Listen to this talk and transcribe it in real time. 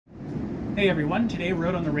Hey everyone, today we're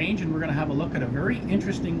out on the range and we're going to have a look at a very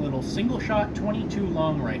interesting little single-shot 22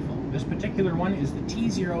 long rifle. This particular one is the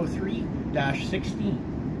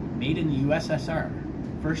T03-16, made in the USSR,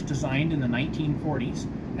 first designed in the 1940s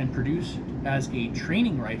and produced as a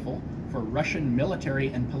training rifle for Russian military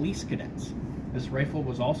and police cadets. This rifle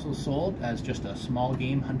was also sold as just a small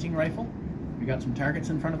game hunting rifle. We got some targets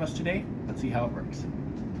in front of us today. Let's see how it works.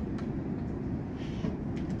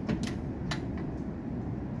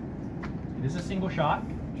 It is a single shot.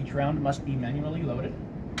 Each round must be manually loaded.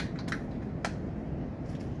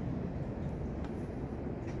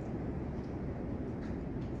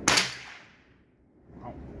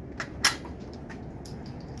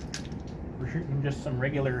 We're shooting just some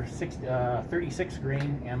regular 36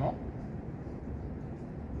 grain ammo.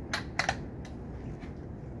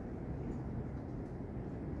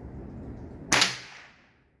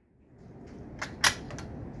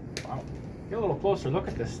 Wow. Get a little closer look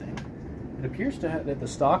at this thing. It appears that the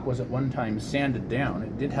stock was at one time sanded down.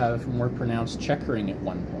 It did have more pronounced checkering at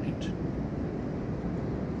one point.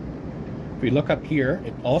 If we look up here,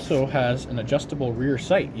 it also has an adjustable rear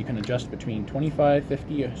sight. You can adjust between 25,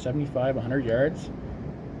 50, 75, 100 yards.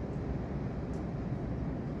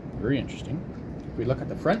 Very interesting. If we look at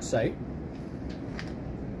the front sight,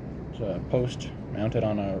 it's a post mounted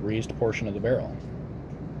on a raised portion of the barrel.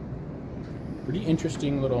 Pretty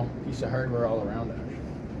interesting little piece of hardware all around it.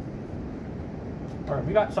 Alright,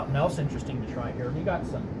 we got something else interesting to try here. We got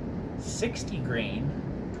some 60 grain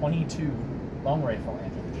 22 long rifle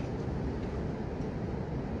ammunition.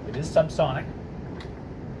 It is subsonic.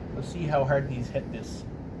 Let's see how hard these hit this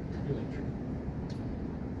really true.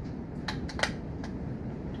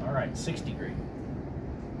 Alright, 60 grain.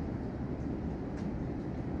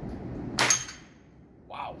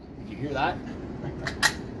 Wow, did you hear that?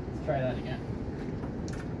 Let's try that again.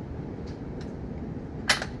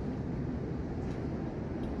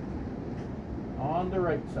 On the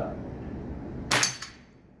right side.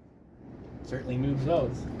 Certainly moves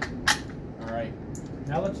those. Alright,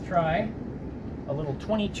 now let's try a little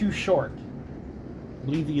 22 short. I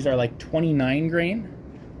believe these are like 29 grain.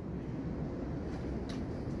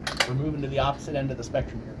 We're moving to the opposite end of the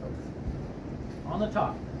spectrum here, folks. On the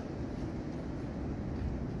top.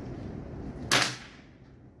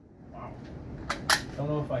 Wow. Don't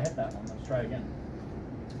know if I hit that one. Let's try again.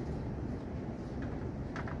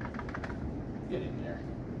 Get in there.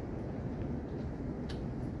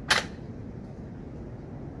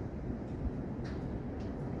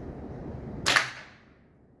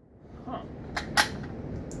 Huh.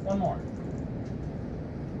 One more.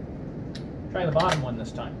 Try the bottom one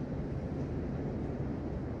this time.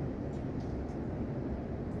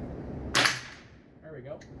 There we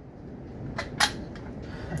go.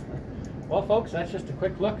 Well, folks, that's just a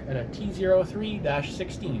quick look at a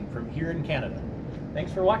T03-16 from here in Canada.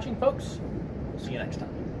 Thanks for watching, folks. See you next time.